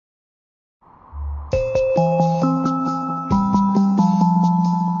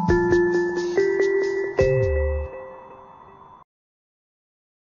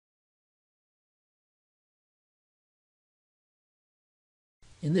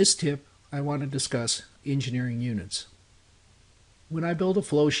In this tip, I want to discuss engineering units. When I build a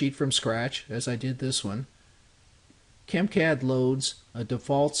flow sheet from scratch, as I did this one, CHEMCAD loads a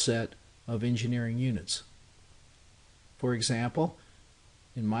default set of engineering units. For example,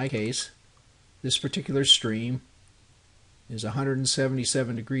 in my case, this particular stream is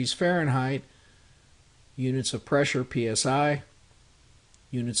 177 degrees Fahrenheit, units of pressure PSI,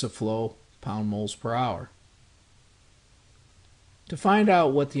 units of flow pound-moles per hour. To find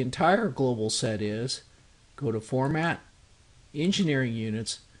out what the entire global set is, go to Format, Engineering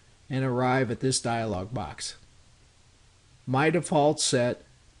Units, and arrive at this dialog box. My default set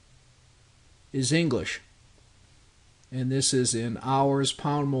is English, and this is in hours,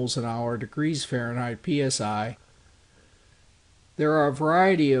 pound-moles an hour, degrees Fahrenheit, PSI. There are a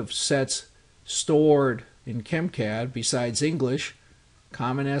variety of sets stored in CHEMCAD besides English,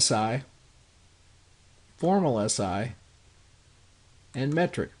 Common SI, Formal SI, and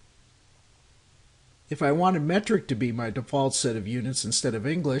metric. If I wanted metric to be my default set of units instead of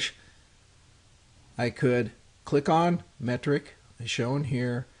English, I could click on metric, as shown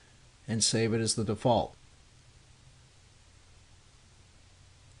here, and save it as the default.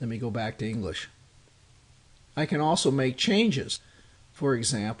 Let me go back to English. I can also make changes. For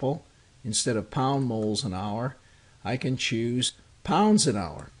example, instead of pound-moles an hour, I can choose pounds an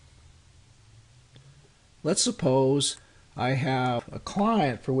hour. Let's suppose I have a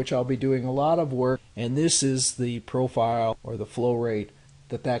client for which I'll be doing a lot of work, and this is the profile or the flow rate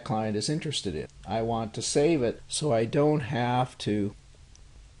that that client is interested in. I want to save it so I don't have to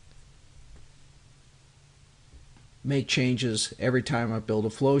make changes every time I build a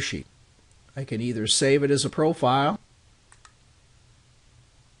flow sheet. I can either save it as a profile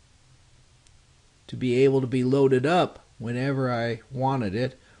to be able to be loaded up whenever I wanted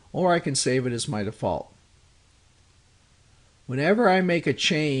it, or I can save it as my default. Whenever I make a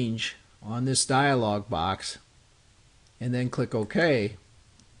change on this dialog box and then click OK,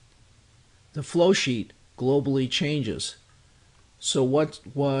 the flow sheet globally changes. So what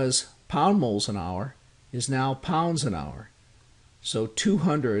was pound-moles an hour is now pounds an hour. So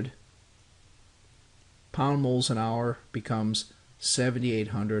 200 pound-moles an hour becomes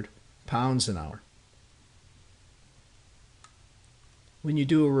 7,800 pounds an hour. When you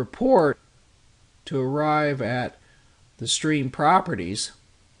do a report to arrive at the stream properties,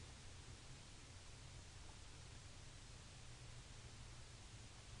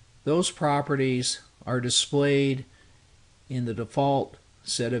 those properties are displayed in the default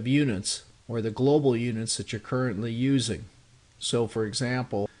set of units or the global units that you're currently using. So for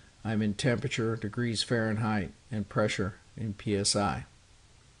example, I'm in temperature, degrees Fahrenheit, and pressure in PSI.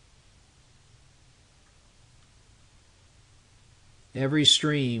 Every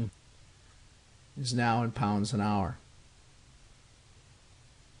stream is now in pounds an hour.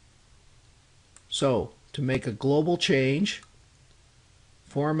 So, to make a global change,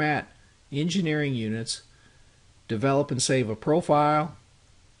 format engineering units, develop and save a profile,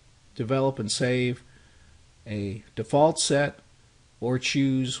 develop and save a default set, or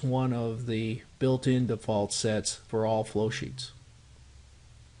choose one of the built-in default sets for all flow sheets.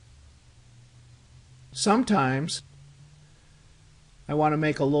 Sometimes I want to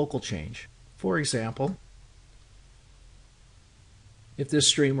make a local change. For example, if this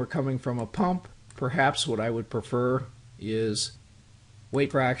stream were coming from a pump, perhaps what I would prefer is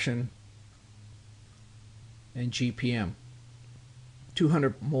weight fraction and GPM.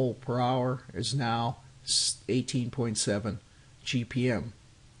 200 mole per hour is now 18.7 GPM.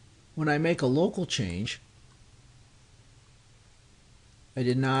 When I make a local change, I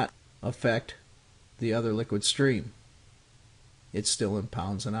did not affect the other liquid stream. It's still in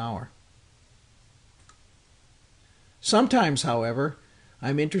pounds an hour. Sometimes, however,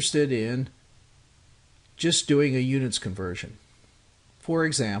 I'm interested in just doing a units conversion. For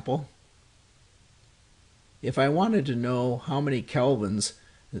example, if I wanted to know how many kelvins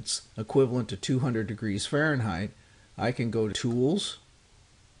that's equivalent to 200 degrees Fahrenheit, I can go to Tools,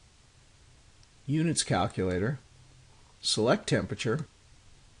 Units Calculator, select Temperature,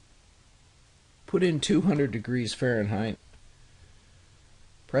 put in 200 degrees Fahrenheit,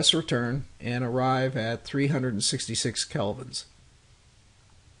 press Return, and arrive at 366 kelvins.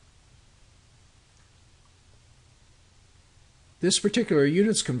 This particular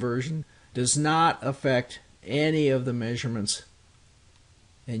units conversion does not affect any of the measurements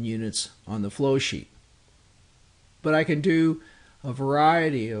and units on the flow sheet. But I can do a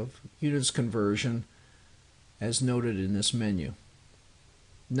variety of units conversion as noted in this menu.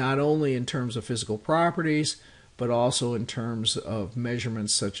 Not only in terms of physical properties, but also in terms of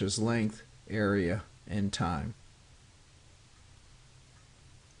measurements such as length, area, and time.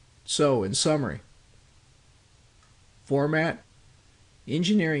 So, in summary, format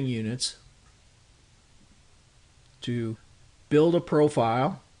engineering units to build a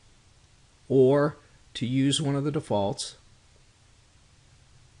profile or to use one of the defaults,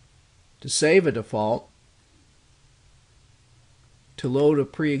 to save a default, to load a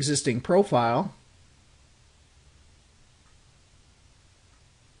pre-existing profile,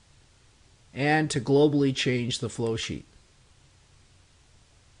 and to globally change the flow sheet.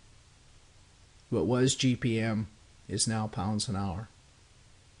 What was GPM is now pounds an hour.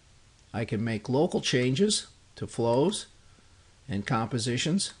 I can make local changes to flows and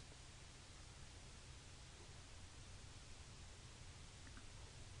compositions.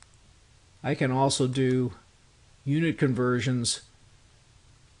 I can also do unit conversions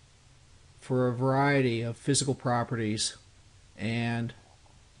for a variety of physical properties and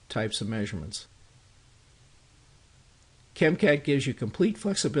types of measurements. CHEMCAD gives you complete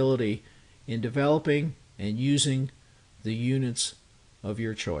flexibility in developing and using the units of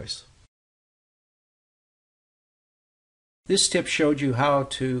your choice. This tip showed you how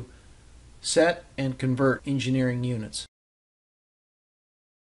to set and convert engineering units.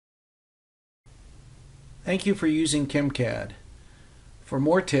 Thank you for using CHEMCAD. For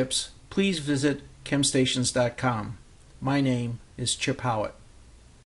more tips, please visit chemstations.com. My name is Chip Howitt.